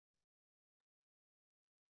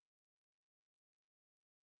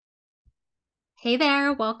Hey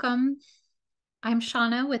there, welcome. I'm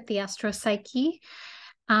Shawna with the Astro Psyche,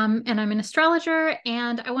 and I'm an astrologer,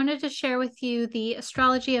 and I wanted to share with you the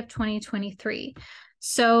astrology of 2023.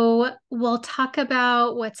 So we'll talk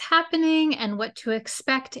about what's happening and what to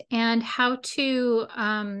expect and how to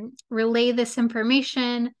relay this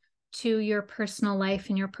information to your personal life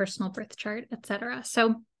and your personal birth chart, etc.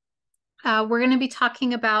 So we're going to be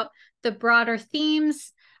talking about the broader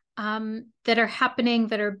themes that are happening,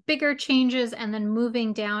 that are bigger changes, and then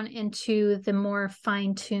moving down into the more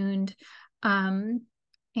fine-tuned and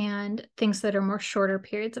things that are more shorter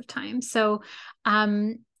periods of time. So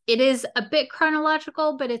it is a bit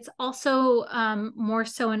chronological, but it's also more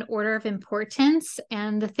so in order of importance.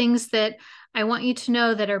 And the things that I want you to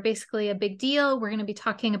know that are basically a big deal, we're going to be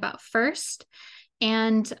talking about first.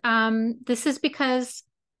 And this is because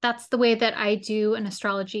that's the way that I do an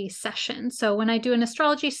astrology session. So when I do an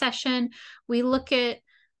astrology session, we look at,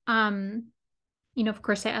 of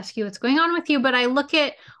course, I ask you what's going on with you, but I look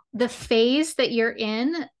at the phase that you're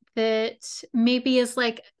in that maybe is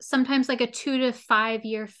like sometimes like a 2 to 5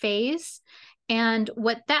 year phase, and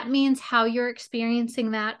what that means, how you're experiencing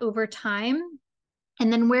that over time,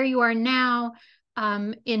 and then where you are now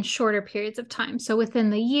in shorter periods of time. So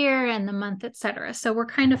within the year and the month, etc. So we're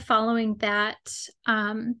kind of following that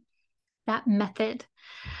method.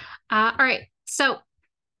 All right. So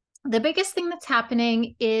the biggest thing that's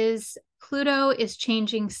happening is Pluto is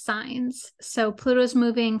changing signs. So Pluto's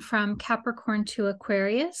moving from Capricorn to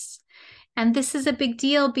Aquarius. And this is a big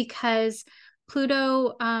deal because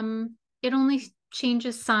Pluto, it only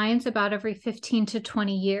changes signs about every 15 to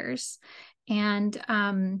 20 years.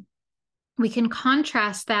 And we can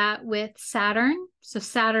contrast that with Saturn. So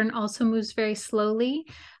Saturn also moves very slowly,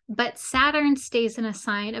 but Saturn stays in a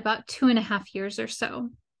sign about 2.5 years or so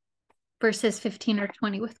versus 15 or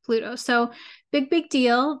 20 with Pluto. So big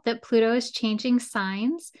deal that Pluto is changing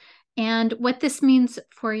signs. And what this means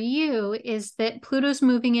for you is that Pluto's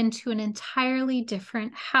moving into an entirely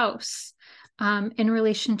different house in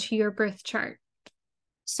relation to your birth chart.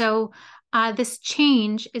 So this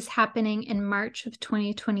change is happening in March of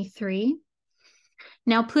 2023.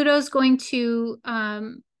 Now, Pluto's going to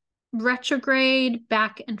retrograde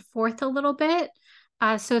back and forth a little bit.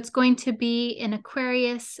 So it's going to be in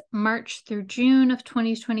Aquarius March through June of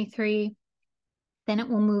 2023. Then it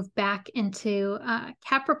will move back into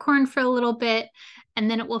Capricorn for a little bit, and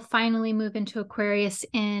then it will finally move into Aquarius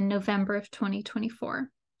in November of 2024.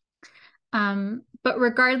 But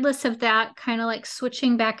regardless of that, kind of like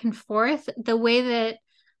switching back and forth, the way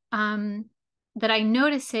that I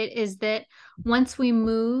notice it is that once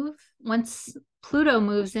Pluto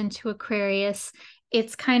moves into Aquarius,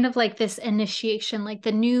 it's kind of like this initiation, like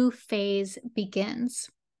the new phase begins.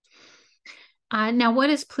 Now,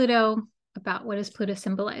 what is Pluto about? What does Pluto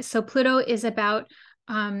symbolize? So Pluto is about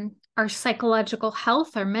our psychological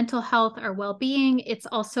health, our mental health, our well-being. It's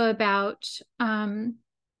also about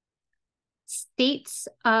states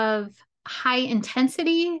of high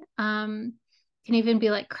intensity, can even be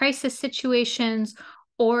like crisis situations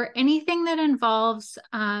or anything that involves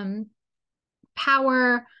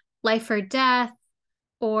power, life or death,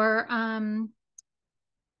 or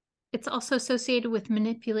it's also associated with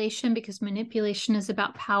manipulation because manipulation is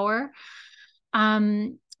about power.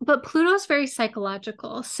 But Pluto's very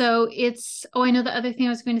psychological. So I know the other thing I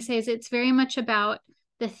was going to say is it's very much about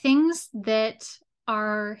the things that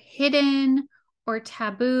are hidden or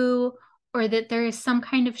taboo, or that there is some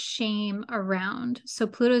kind of shame around. So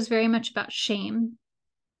Pluto is very much about shame.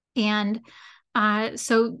 And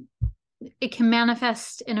so it can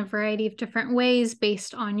manifest in a variety of different ways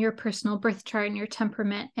based on your personal birth chart and your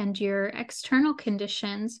temperament and your external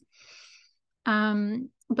conditions.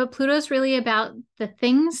 But Pluto is really about the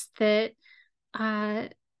things that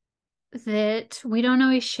we don't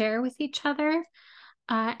always share with each other.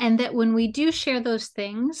 And that when we do share those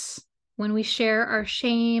things, when we share our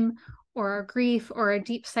shame or our grief or our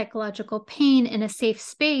deep psychological pain in a safe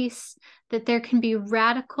space, that there can be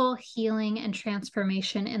radical healing and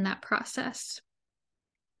transformation in that process.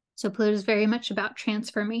 So Pluto is very much about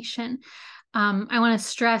transformation. I want to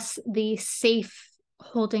stress the safe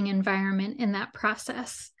holding environment in that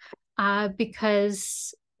process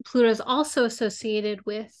because Pluto is also associated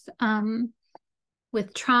with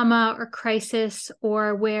trauma or crisis,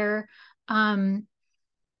 or where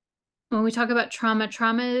when we talk about trauma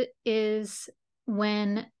is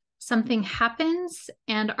when something happens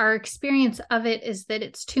and our experience of it is that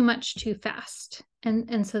it's too much too fast.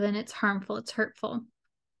 And so then it's harmful, it's hurtful.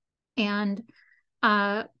 And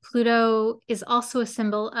Pluto is also a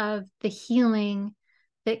symbol of the healing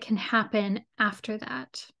that can happen after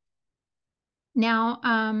that. Now,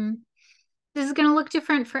 This is going to look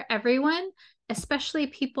different for everyone, especially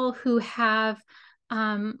people who have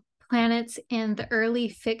planets in the early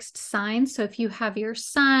fixed signs. So if you have your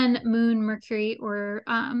sun, moon, Mercury, or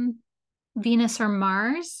Venus or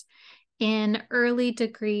Mars in early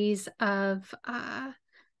degrees of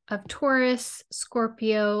Taurus,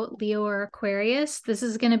 Scorpio, Leo, or Aquarius, this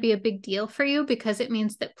is going to be a big deal for you because it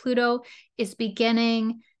means that Pluto is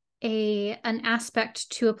beginning an aspect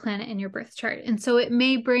to a planet in your birth chart. And so it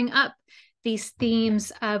may bring up these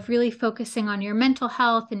themes of really focusing on your mental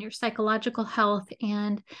health and your psychological health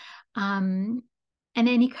and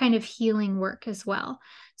any kind of healing work as well.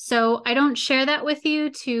 So I don't share that with you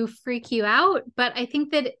to freak you out, but I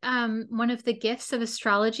think that one of the gifts of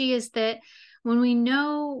astrology is that when we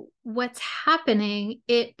know what's happening,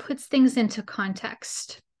 it puts things into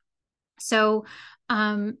context. So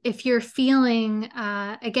if you're feeling,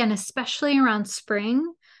 again, especially around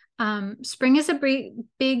spring, spring is a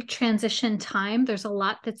big transition time. There's a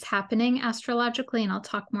lot that's happening astrologically, and I'll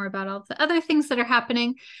talk more about all the other things that are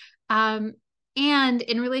happening. And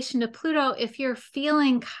in relation to Pluto, if you're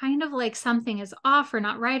feeling kind of like something is off or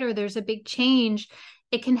not right, or there's a big change,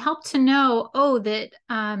 it can help to know, oh, that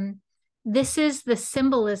this is the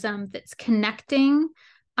symbolism that's connecting.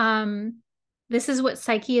 This is what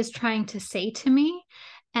Psyche is trying to say to me,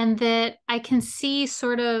 and that I can see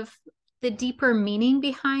sort of the deeper meaning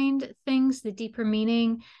behind things, the deeper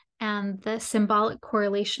meaning and the symbolic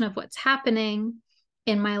correlation of what's happening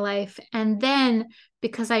in my life. And then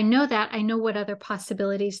because I know that, I know what other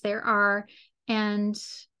possibilities there are. And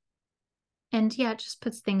yeah, it just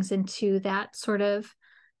puts things into that sort of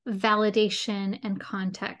validation and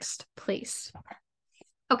context place.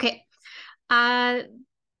 Okay. The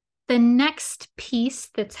next piece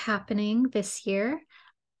that's happening this year,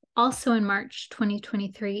 also in March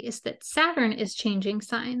 2023, is that Saturn is changing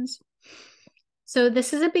signs. So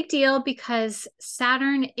this is a big deal because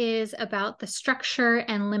Saturn is about the structure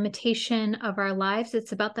and limitation of our lives.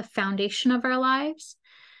 It's about the foundation of our lives.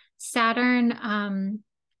 Saturn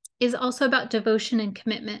is also about devotion and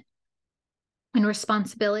commitment and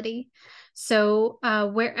responsibility. So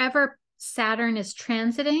wherever Saturn is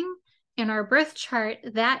transiting in our birth chart,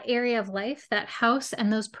 that area of life, that house,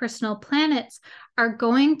 and those personal planets are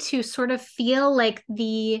going to sort of feel like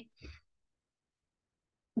the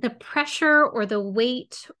pressure or the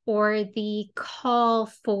weight or the call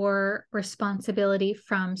for responsibility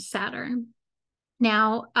from Saturn.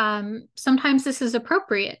 Now, sometimes this is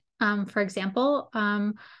appropriate. For example,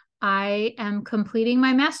 I am completing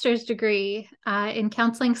my master's degree in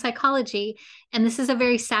counseling psychology, and this is a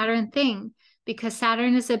very Saturn thing because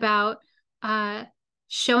Saturn is about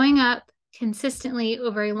showing up consistently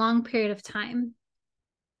over a long period of time.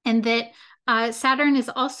 And that Saturn is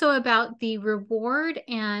also about the reward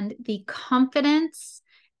and the confidence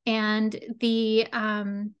and the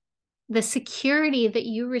security that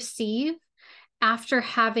you receive after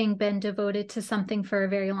having been devoted to something for a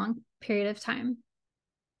very long period of time.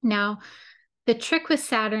 Now, the trick with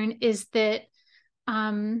Saturn is that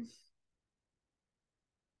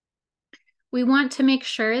we want to make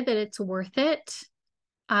sure that it's worth it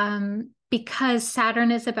because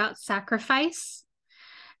Saturn is about sacrifice.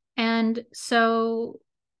 And so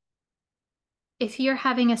if you're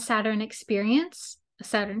having a Saturn experience, a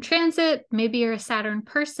Saturn transit, maybe you're a Saturn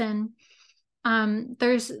person,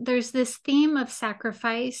 there's this theme of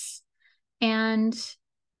sacrifice. And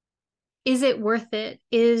is it worth it?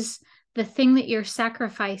 Is the thing that you're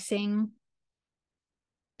sacrificing,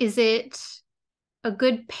 is it a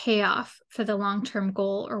good payoff for the long-term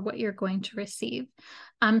goal or what you're going to receive?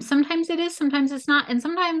 Sometimes it is, sometimes it's not. And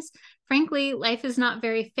sometimes, frankly, life is not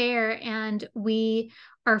very fair, and we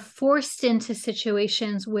are forced into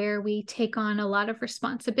situations where we take on a lot of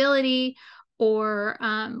responsibility, or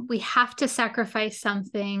we have to sacrifice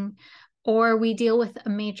something, or we deal with a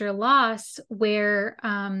major loss where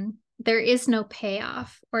there is no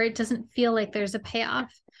payoff, or it doesn't feel like there's a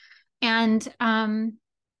payoff. And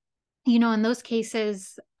you know, in those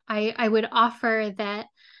cases, I would offer that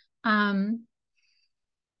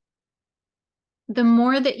the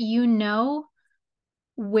more that you know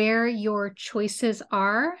where your choices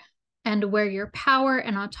are and where your power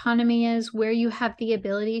and autonomy is, where you have the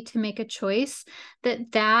ability to make a choice,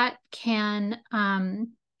 that can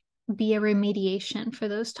be a remediation for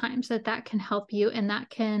those times, that can help you, and that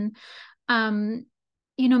can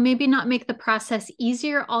you know, maybe not make the process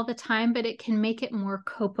easier all the time, but it can make it more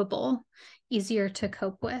copable, easier to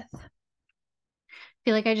cope with. I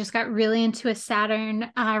feel like I just got really into a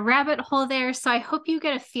Saturn rabbit hole there. So I hope you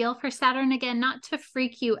get a feel for Saturn, again, not to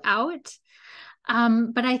freak you out,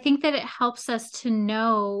 but I think that it helps us to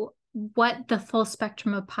know what the full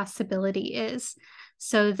spectrum of possibility is,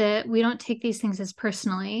 so that we don't take these things as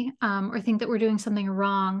personally, or think that we're doing something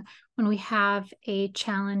wrong when we have a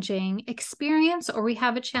challenging experience or we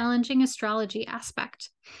have a challenging astrology aspect.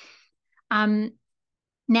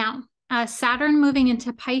 Now, Saturn moving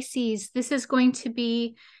into Pisces, this is going to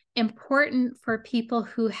be important for people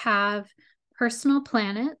who have personal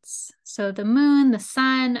planets. So the moon, the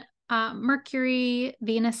sun, Mercury,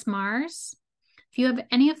 Venus, Mars. If you have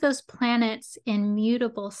any of those planets in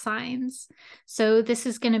mutable signs, so this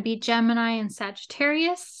is going to be Gemini and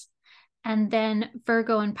Sagittarius, and then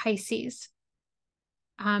Virgo and Pisces.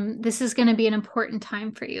 This is going to be an important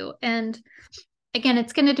time for you. And again,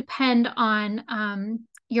 it's going to depend on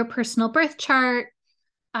your personal birth chart,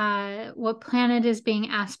 what planet is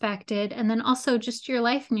being aspected, and then also just your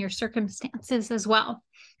life and your circumstances as well.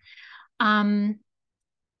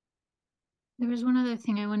 There was one other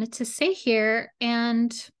thing I wanted to say here,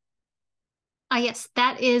 and yes,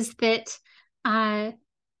 that is that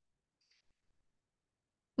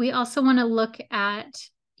we also want to look at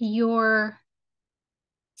your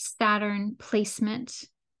Saturn placement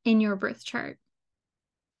in your birth chart,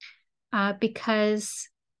 because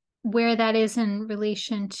where that is in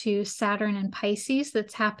relation to Saturn and Pisces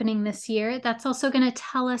that's happening this year, that's also going to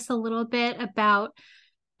tell us a little bit about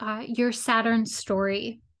your Saturn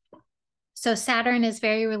story. So Saturn is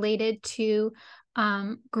very related to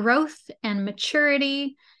growth and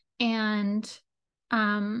maturity and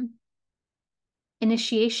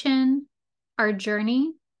initiation, our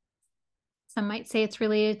journey. Some might say it's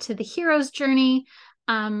related to the hero's journey,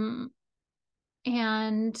 and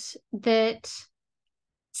that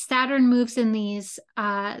Saturn moves in these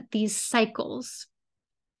cycles.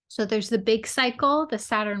 So there's the big cycle, the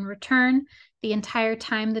Saturn return, the entire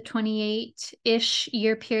time, the 28-ish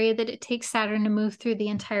year period that it takes Saturn to move through the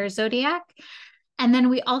entire zodiac. And then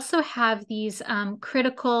we also have these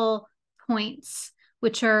critical points,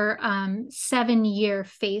 which are 7-year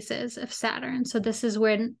phases of Saturn. So this is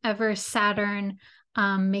whenever Saturn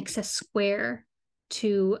makes a square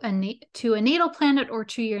to a natal planet or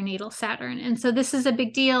to your natal Saturn. And so this is a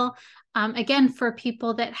big deal, again, for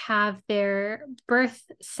people that have their birth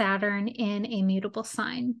Saturn in a mutable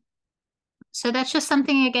sign. So that's just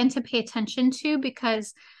something, again, to pay attention to,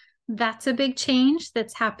 because that's a big change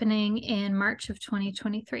that's happening in March of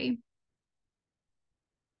 2023.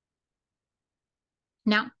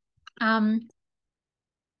 Now,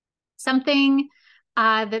 something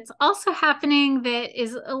that's also happening that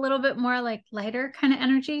is a little bit more like lighter kind of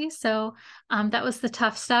energy. So that was the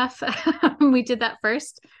tough stuff. We did that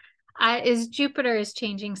first, is Jupiter is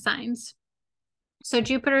changing signs. So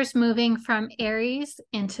Jupiter's moving from Aries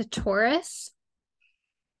into Taurus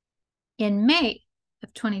in May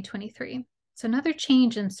of 2023. So another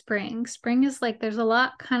change in spring. Spring is like, there's a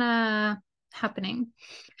lot kind of happening.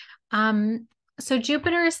 So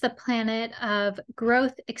Jupiter is the planet of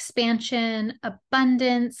growth, expansion,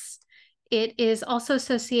 abundance. It is also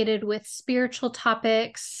associated with spiritual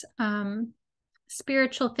topics,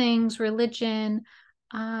 spiritual things, religion.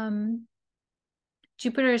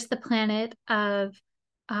 Jupiter is the planet of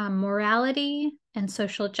morality and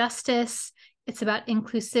social justice. It's about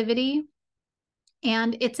inclusivity,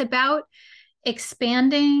 and it's about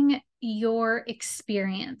expanding your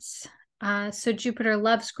experience. So Jupiter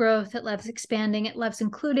loves growth, it loves expanding, it loves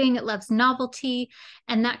including, it loves novelty,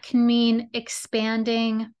 and that can mean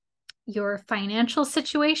expanding your financial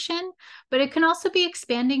situation, but it can also be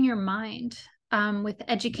expanding your mind with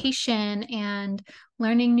education and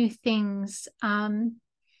learning new things.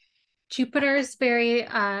 Jupiter is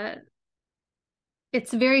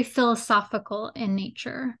it's very philosophical in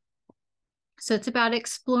nature. So it's about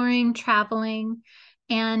exploring, traveling,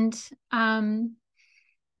 and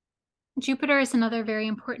Jupiter is another very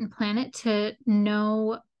important planet to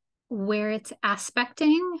know where it's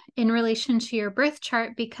aspecting in relation to your birth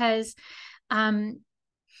chart, because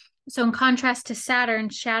so in contrast to Saturn,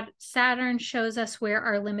 Saturn shows us where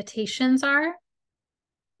our limitations are.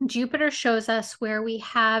 Jupiter shows us where we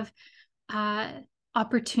have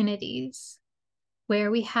opportunities,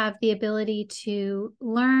 where we have the ability to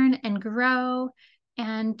learn and grow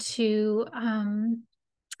and to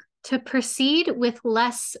proceed with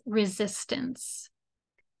less resistance.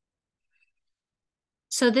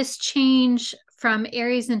 So this change from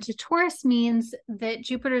Aries into Taurus means that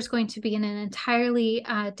Jupiter is going to be in an entirely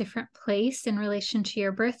different place in relation to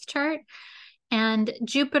your birth chart. And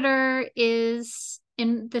Jupiter is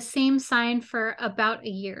in the same sign for about a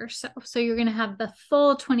year or so. So you're going to have the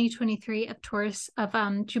full 2023 of Taurus, of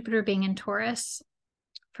Jupiter being in Taurus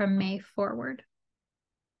from May forward.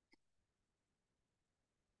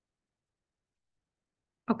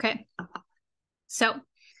 Okay. So,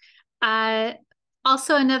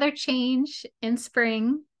 also another change in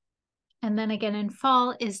spring and then again in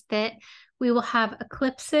fall is that we will have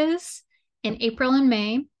eclipses in April and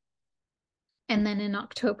May, and then in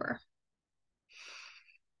October.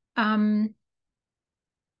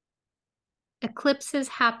 Eclipses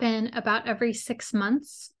happen about every 6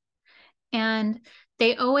 months, and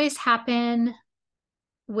they always happen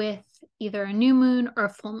with either a new moon or a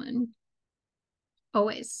full moon.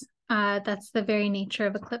 Always. That's the very nature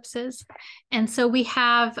of eclipses. And so we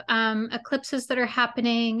have eclipses that are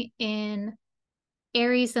happening in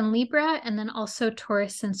Aries and Libra, and then also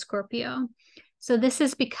Taurus and Scorpio. So this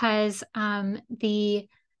is because the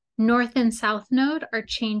North and South node are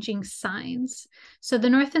changing signs. So the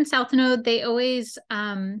North and South node, they always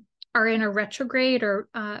are in a retrograde or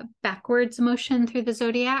backwards motion through the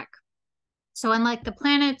zodiac. So unlike the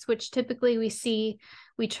planets, which typically we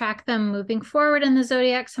track them moving forward in the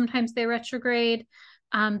zodiac, sometimes they retrograde.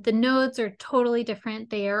 The nodes are totally different.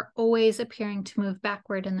 They are always appearing to move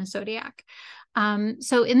backward in the zodiac.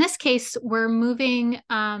 So in this case, we're moving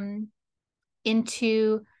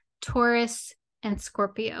into Taurus and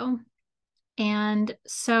Scorpio. And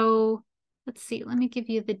so let's see, let me give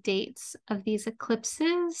you the dates of these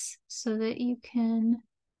eclipses so that you can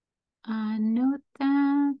note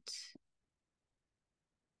that.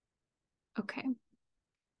 Okay.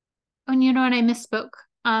 Oh, and you know what? I misspoke.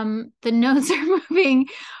 The nodes are moving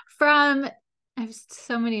from, I have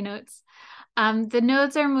so many notes. The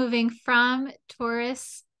nodes are moving from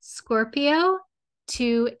Taurus, Scorpio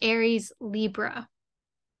to Aries, Libra.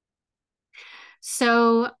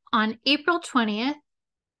 So on April 20th,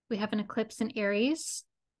 we have an eclipse in Aries.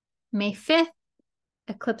 May 5th,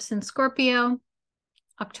 eclipse in Scorpio.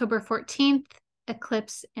 October 14th,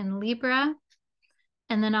 eclipse in Libra.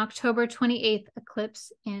 And then October 28th,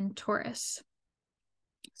 eclipse in Taurus.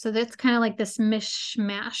 So that's kind of like this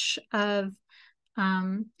mishmash of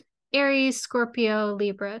Aries, Scorpio,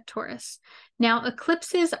 Libra, Taurus. Now,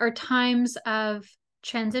 eclipses are times of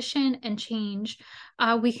transition and change.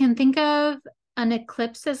 We can think of an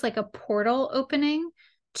eclipse as like a portal opening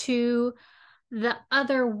to the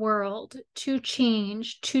other world, to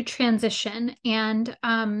change, to transition. And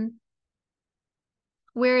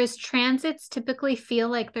whereas transits typically feel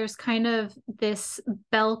like there's kind of this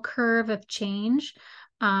bell curve of change,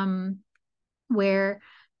 where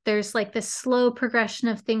there's like this slow progression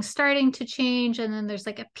of things starting to change, and then there's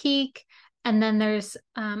like a peak, and then there's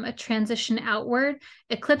a transition outward.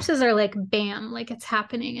 Eclipses are like bam, like it's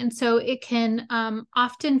happening. And so it can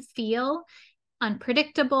often feel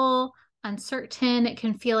unpredictable, uncertain. It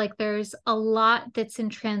can feel like there's a lot that's in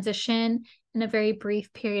transition in a very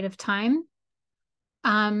brief period of time.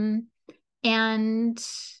 And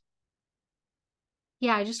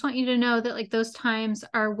yeah, I just want you to know that like those times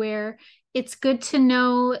are where it's good to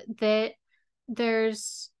know that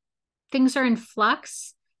things are in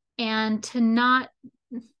flux, and to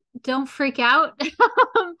don't freak out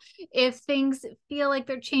if things feel like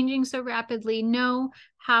they're changing so rapidly. Know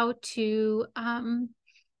how to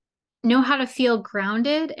feel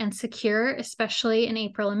grounded and secure, especially in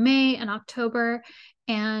April and May and October,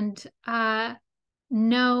 and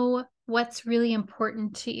know what's really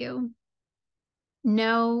important to you.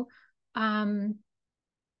 Know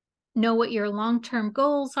what your long-term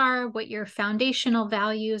goals are, what your foundational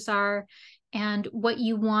values are, and what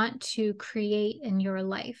you want to create in your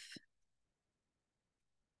life.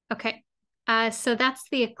 Okay, so that's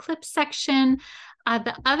the eclipse section.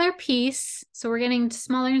 The other piece, so we're getting to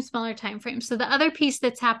smaller and smaller time frames. So the other piece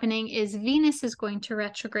that's happening is Venus is going to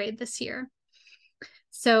retrograde this year.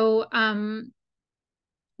 So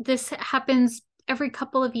this happens every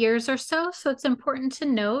couple of years or so. So it's important to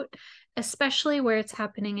note, especially where it's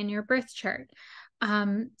happening in your birth chart.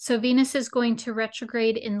 So Venus is going to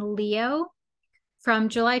retrograde in Leo from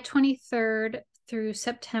July 23rd through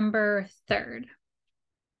September 3rd.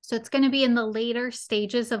 So it's going to be in the later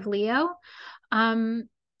stages of Leo.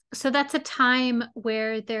 So that's a time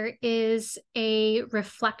where there is a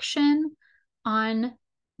reflection on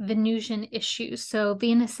Venusian issues. So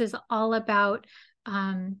Venus is all about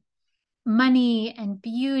money and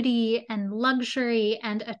beauty and luxury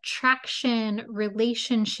and attraction,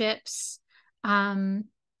 relationships,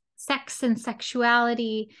 sex and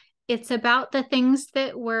sexuality. It's about the things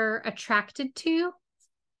that we're attracted to,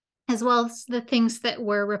 as well as the things that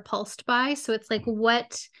we're repulsed by. So it's like,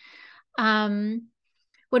 what do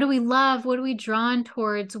we love? What are we drawn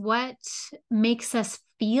towards? What makes us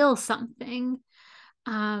feel something?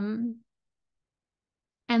 And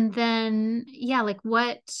then, yeah, like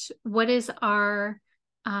what is our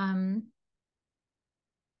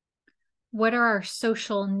what are our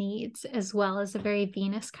social needs, as well as a very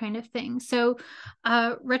Venus kind of thing. So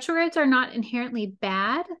retrogrades are not inherently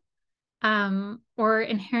bad or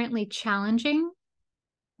inherently challenging.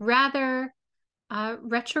 Rather,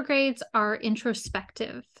 retrogrades are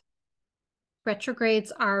introspective.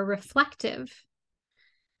 Retrogrades are reflective.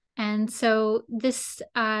 And so this,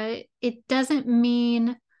 it doesn't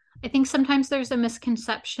mean, I think sometimes there's a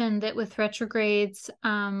misconception that with retrogrades,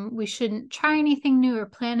 we shouldn't try anything new or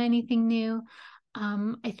plan anything new.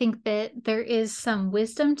 I think that there is some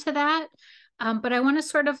wisdom to that. But I want to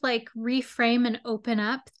sort of like reframe and open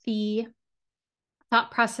up the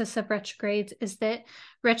thought process of retrogrades, is that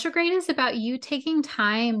retrograde is about you taking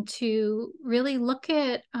time to really look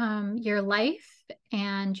at your life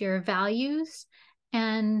and your values,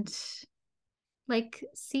 and like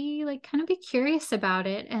see, like kind of be curious about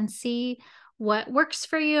it and see what works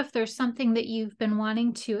for you, if there's something that you've been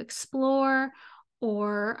wanting to explore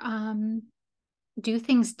or do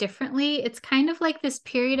things differently. It's kind of like this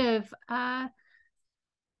period of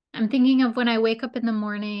I'm thinking of when I wake up in the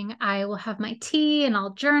morning, I will have my tea and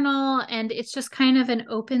I'll journal, and it's just kind of an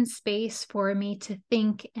open space for me to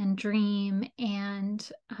think and dream,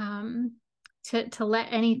 and to let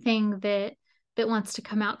anything that wants to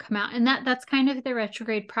come out. And that's kind of the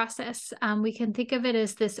retrograde process. We can think of it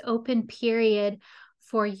as this open period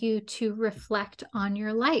for you to reflect on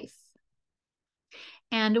your life.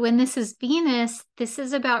 And when this is Venus, this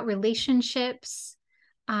is about relationships,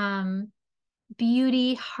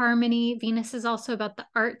 beauty, harmony. Venus is also about the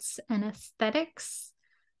arts and aesthetics.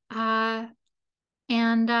 And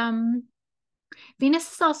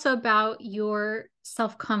Venus is also about your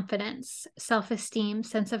self-confidence, self-esteem,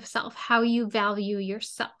 sense of self, how you value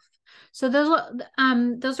yourself. So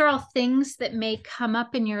those are all things that may come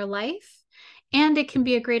up in your life. And it can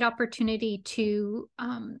be a great opportunity to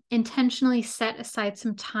intentionally set aside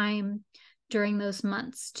some time during those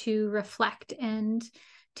months to reflect and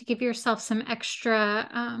to give yourself some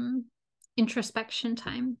extra introspection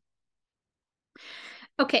time.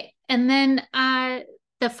 Okay, and then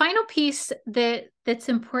the final piece that's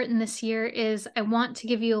important this year is I want to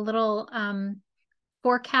give you a little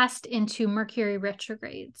forecast into Mercury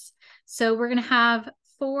retrogrades. So we're going to have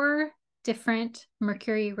 4 different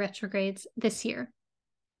Mercury retrogrades this year,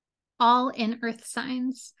 all in Earth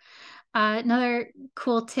signs. Another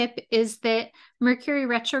cool tip is that Mercury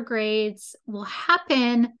retrogrades will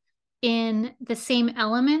happen in the same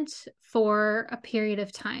element for a period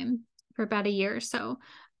of time, for about a year or so.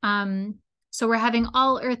 So we're having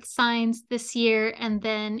all Earth signs this year, and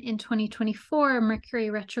then in 2024,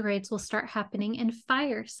 Mercury retrogrades will start happening in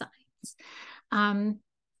fire signs.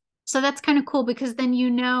 So that's kind of cool, because then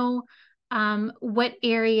you know what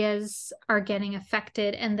areas are getting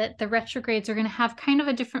affected, and that the retrogrades are going to have kind of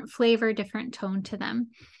a different flavor, different tone to them.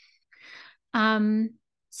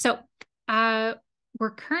 So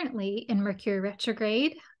we're currently in Mercury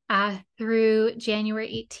retrograde through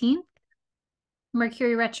January 18th.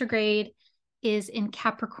 Mercury retrograde is in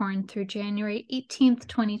Capricorn through January 18th,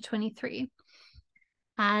 2023.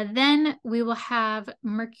 Then we will have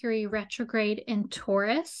Mercury retrograde in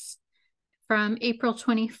Taurus from April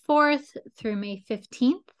 24th through May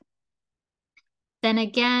 15th. Then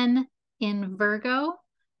again in Virgo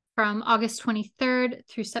from August 23rd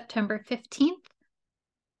through September 15th.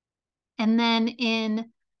 And then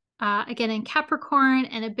again in Capricorn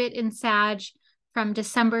and a bit in Sag from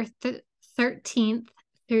December 13th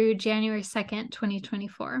through January 2nd,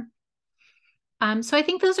 2024. So I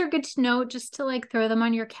think those are good to know, just to like throw them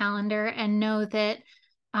on your calendar and know that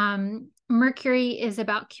Mercury is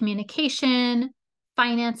about communication,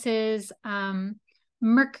 finances,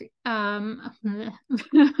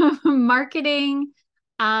 marketing.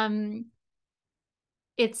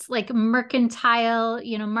 It's like mercantile,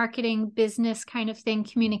 marketing, business kind of thing,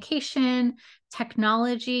 communication,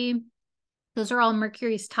 technology. Those are all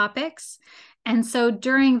Mercury's topics. And so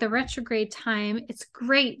during the retrograde time, it's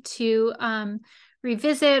great to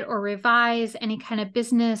revisit or revise any kind of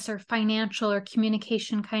business or financial or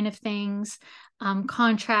communication kind of things,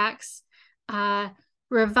 contracts,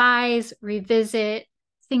 revise, revisit,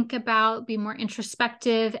 think about, be more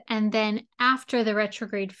introspective, and then after the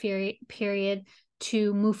retrograde period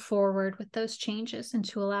to move forward with those changes and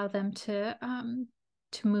to allow them to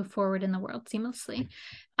move forward in the world seamlessly.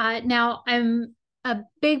 Now, I'm a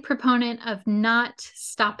big proponent of not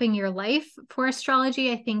stopping your life for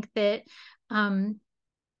astrology. I think that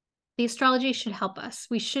the astrology should help us.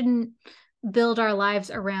 We shouldn't build our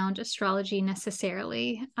lives around astrology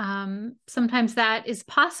necessarily. Sometimes that is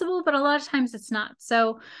possible, but a lot of times it's not.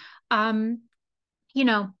 So,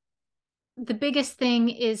 the biggest thing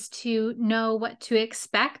is to know what to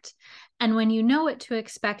expect. And when you know what to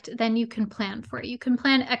expect, then you can plan for it. You can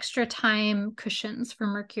plan extra time cushions for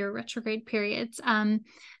Mercury retrograde periods.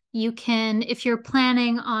 You can, if you're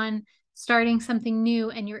planning on starting something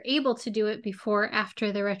new and you're able to do it before or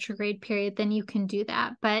after the retrograde period, then you can do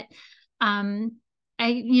that. But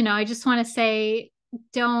I just want to say,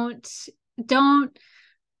 don't don't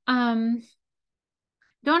um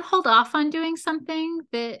don't hold off on doing something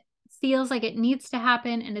that feels like it needs to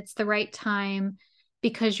happen and it's the right time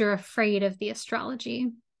because you're afraid of the astrology.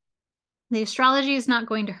 The astrology is not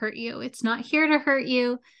going to hurt you. It's not here to hurt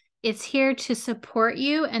you. It's here to support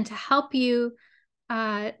you and to help you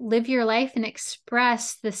live your life and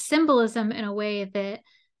express the symbolism in a way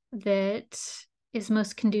that is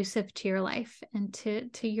most conducive to your life and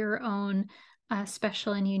to your own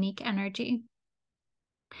special and unique energy.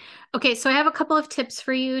 Okay, so I have a couple of tips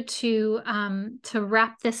for you to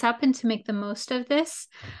wrap this up and to make the most of this.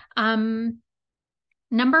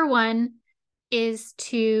 Number one is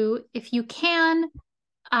to, if you can,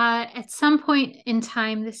 at some point in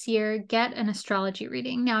time this year, get an astrology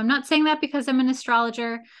reading. Now, I'm not saying that because I'm an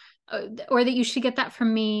astrologer or that you should get that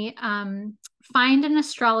from me. Find an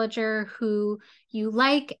astrologer who you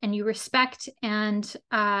like and you respect and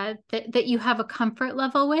that you have a comfort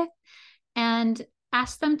level with, and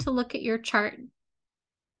ask them to look at your chart.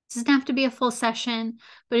 It doesn't have to be a full session,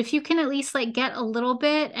 but if you can at least like get a little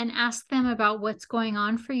bit and ask them about what's going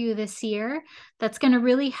on for you this year, that's going to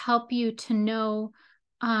really help you to know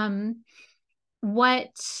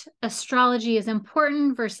what astrology is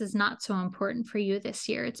important versus not so important for you this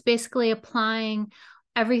year. It's basically applying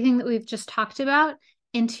everything that we've just talked about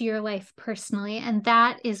into your life personally. And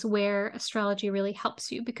that is where astrology really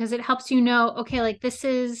helps you, because it helps you know, okay, like this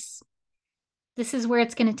is where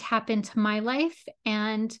it's going to tap into my life,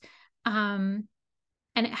 and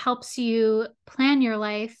it helps you plan your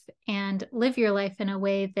life and live your life in a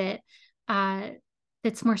way that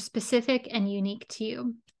that's more specific and unique to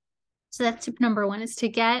you. So that's tip number one, is to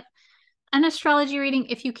get an astrology reading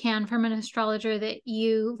if you can from an astrologer that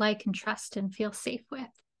you like and trust and feel safe with.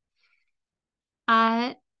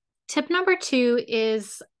 Tip number two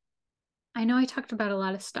is, I know I talked about a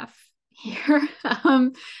lot of stuff here.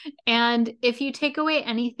 And if you take away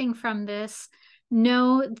anything from this,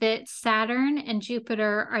 know that Saturn and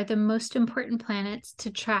Jupiter are the most important planets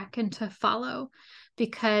to track and to follow,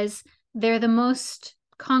 because they're the most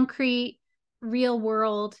concrete, real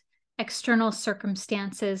world, external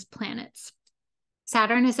circumstances planets.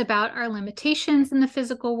 Saturn is about our limitations in the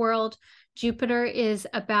physical world. Jupiter is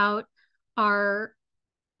about our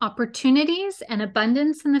opportunities and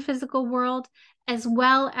abundance in the physical world, as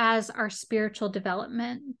well as our spiritual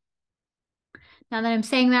development. Now that I'm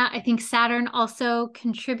saying that, I think Saturn also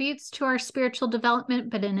contributes to our spiritual development,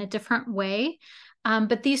 but in a different way.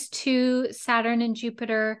 But these two, Saturn and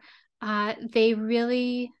Jupiter, they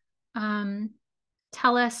really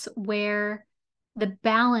tell us where the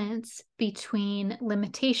balance between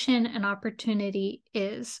limitation and opportunity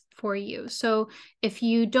is for you. So if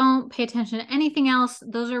you don't pay attention to anything else,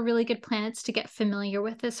 those are really good planets to get familiar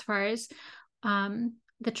with as far as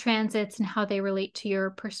the transits and how they relate to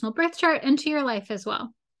your personal birth chart and to your life as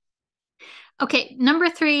well. Okay,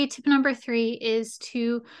 tip number three is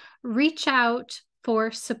to reach out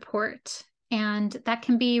for support. And that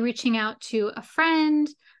can be reaching out to a friend,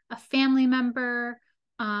 a family member,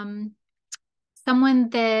 someone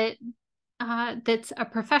that that's a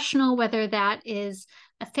professional, whether that is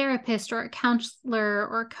a therapist or a counselor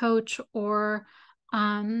or a coach, or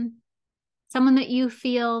someone that you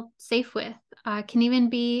feel safe with. Can even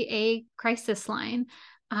be a crisis line.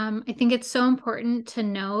 I think it's so important to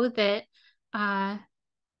know that that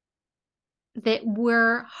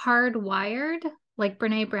we're hardwired, like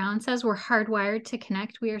Brene Brown says, we're hardwired to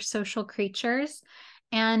connect. We are social creatures,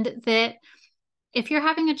 and that if you're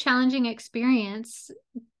having a challenging experience,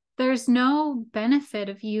 there's no benefit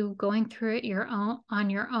of you going through it on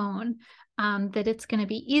your own. That it's going to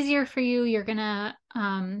be easier for you. You're going to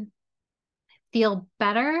feel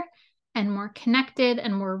better and more connected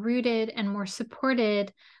and more rooted and more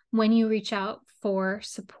supported when you reach out for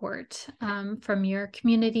support from your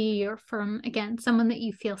community or from, again, someone that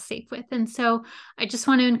you feel safe with. And so I just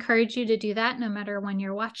want to encourage you to do that, no matter when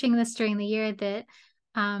you're watching this during the year, that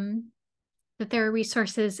there are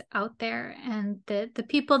resources out there, and that the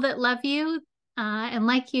people that love you and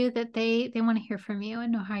like you, that they want to hear from you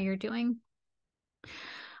and know how you're doing.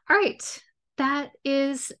 All right. That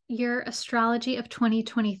is your astrology of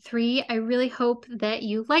 2023. I really hope that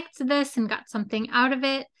you liked this and got something out of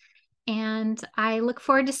it. And I look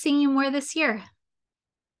forward to seeing you more this year.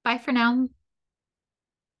 Bye for now.